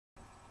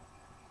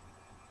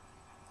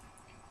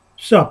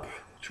Sup?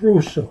 It's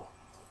Russo.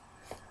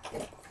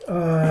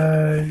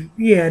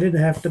 Yeah, I didn't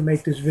have to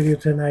make this video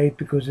tonight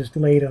because it's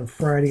late on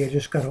Friday. I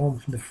just got home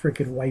from the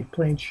freaking White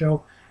Plains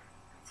show.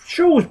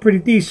 Show was pretty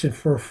decent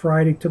for a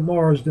Friday.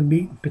 Tomorrow's the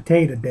meat and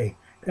potato day.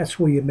 That's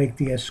where you make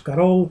the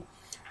escargot.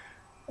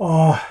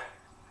 I'm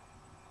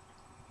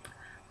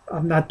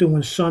not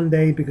doing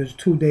Sunday because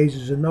 2 days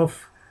is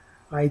enough.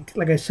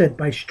 Like I said,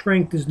 my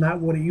strength is not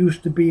what it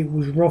used to be. It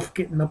was rough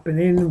getting up and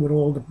in with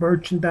all the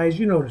merchandise.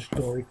 You know the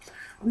story.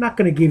 I'm not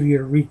going to give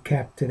you a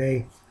recap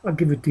today. I'll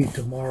give it to you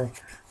tomorrow.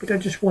 But I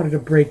just wanted to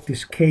break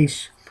this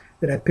case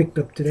that I picked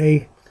up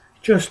today,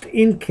 just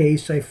in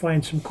case I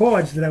find some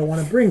cards that I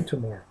want to bring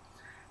tomorrow.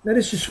 Now,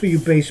 this is for you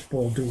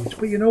baseball dudes.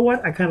 But you know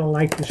what? I kind of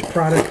like this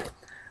product.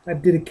 I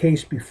did a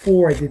case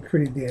before. I did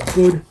pretty damn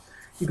good.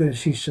 You're going to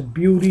see some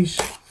beauties.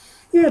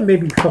 Yeah,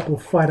 maybe a couple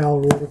of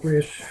 $5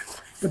 autographs.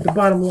 But the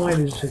bottom line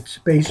is it's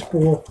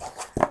baseball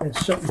and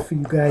something for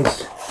you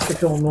guys that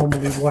don't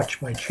normally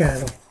watch my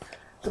channel.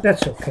 But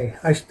that's okay.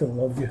 I still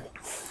love you.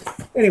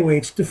 Anyway,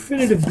 it's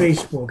definitive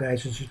baseball,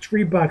 guys. It's a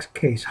 3-box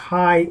case.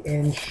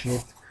 High-end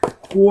shit.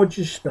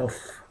 Gorgeous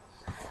stuff.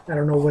 I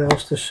don't know what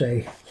else to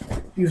say.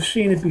 You've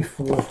seen it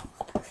before.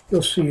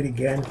 You'll see it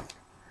again.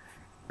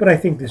 But I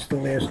think this is the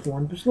last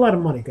one. It's a lot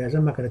of money, guys.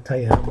 I'm not going to tell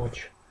you how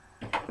much.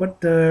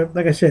 But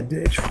like I said,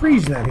 it's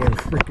freezing out here in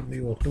freaking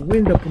New York. The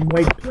wind up in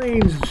White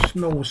Plains, the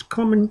snow is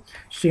coming,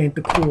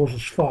 Santa Claus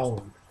is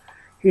following.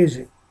 Here's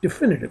it,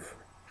 definitive.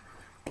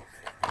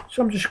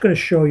 So I'm just going to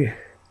show you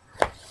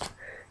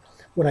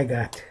what I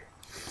got.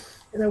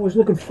 And I was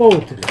looking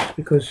forward to this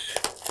because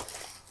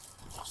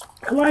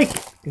I like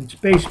it. It's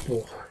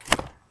baseball.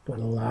 But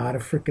a lot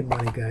of freaking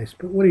money, guys.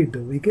 But what do?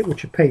 You get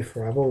what you pay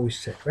for, I've always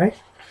said, right?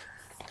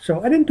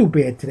 So I didn't do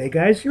bad today,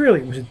 guys.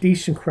 Really, it was a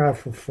decent crowd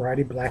for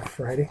Friday, Black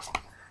Friday.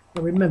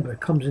 Now remember, it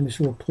comes in this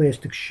little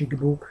plastic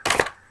shigaboo.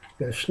 You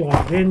gotta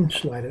slide it in,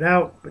 slide it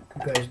out. But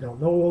you guys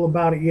don't know all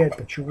about it yet,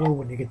 but you will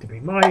when you get to be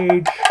my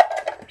age.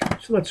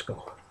 So let's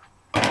go.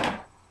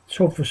 Let's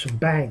hope for some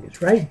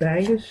bangers, right?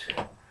 Bangers?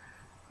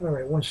 All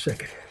right, 1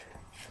 second.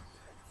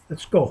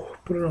 Let's go.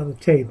 Put it on the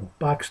table.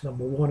 Box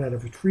number 1 out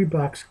of a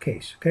 3-box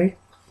case, okay?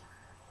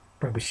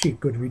 Probably see a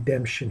good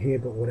redemption here,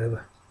 but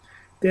whatever.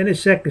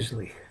 Dennis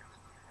Eckersley.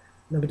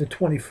 Number to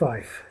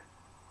 25.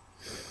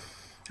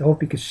 I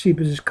hope you can see,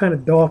 because it's kind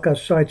of dark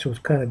outside, so it's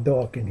kind of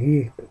dark in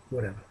here, but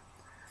whatever.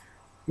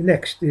 The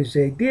next is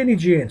a Danny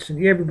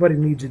Jansen. Everybody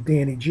needs a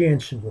Danny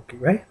Jansen rookie,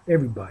 right?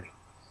 Everybody.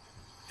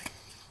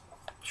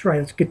 That's right,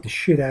 let's get the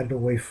shit out of the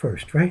way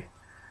first, right?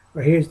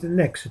 All right, here's the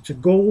next. It's a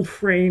gold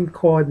framed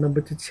card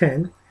number to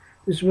 10.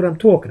 This is what I'm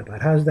talking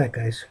about. How's that,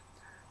 guys?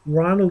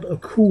 Ronald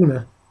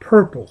Acuna,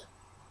 purple,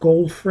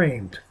 gold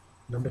framed,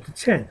 number to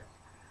 10.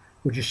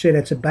 Would you say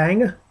that's a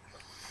banger?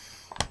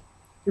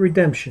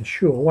 Redemption,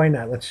 sure, why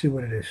not? Let's see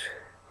what it is.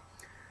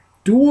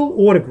 Dual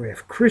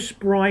autograph, Kris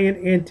Bryant,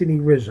 Anthony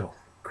Rizzo.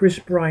 Kris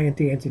Bryant,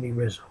 Anthony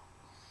Rizzo.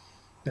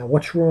 Now,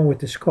 what's wrong with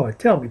this card?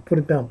 Tell me, put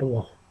it down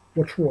below.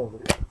 What's wrong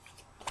with it?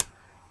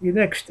 Your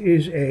next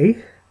is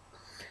a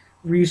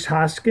Rhys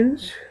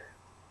Hoskins,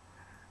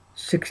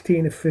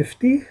 16 of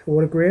 50,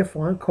 autograph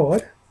on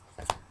card.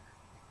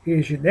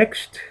 Here's your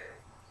next.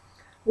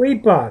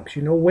 Wade Boggs.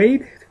 You know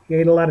Wade? He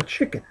ate a lot of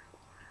chicken.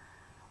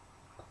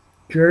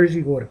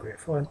 Jersey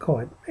autograph on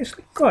card.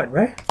 Nicely cut,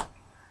 right?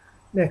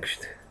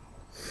 Next.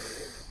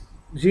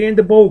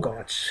 Xander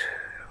Bogaerts.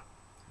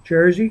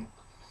 Jersey.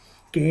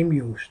 Game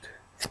used.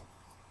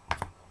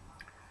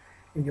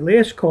 And your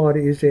last card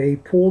is a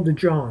Paul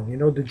DeJong. You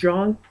know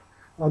DeJong?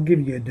 I'll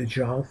give you a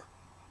DeJong.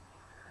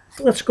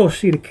 So let's go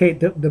see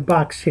the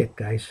box hit,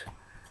 guys.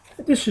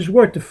 This is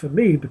worth it for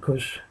me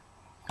because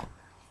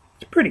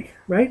it's pretty,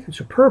 right? It's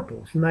a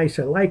purple. It's nice.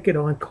 I like it.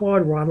 On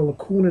card, Ronald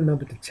Acuna,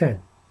 number to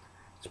 10.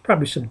 It's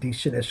probably some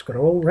decent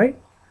escargot, right?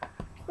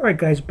 All right,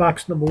 guys,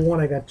 box number 1.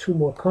 I got 2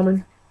 more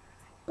coming.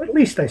 But at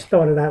least I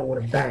started out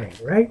with a bang,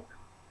 right?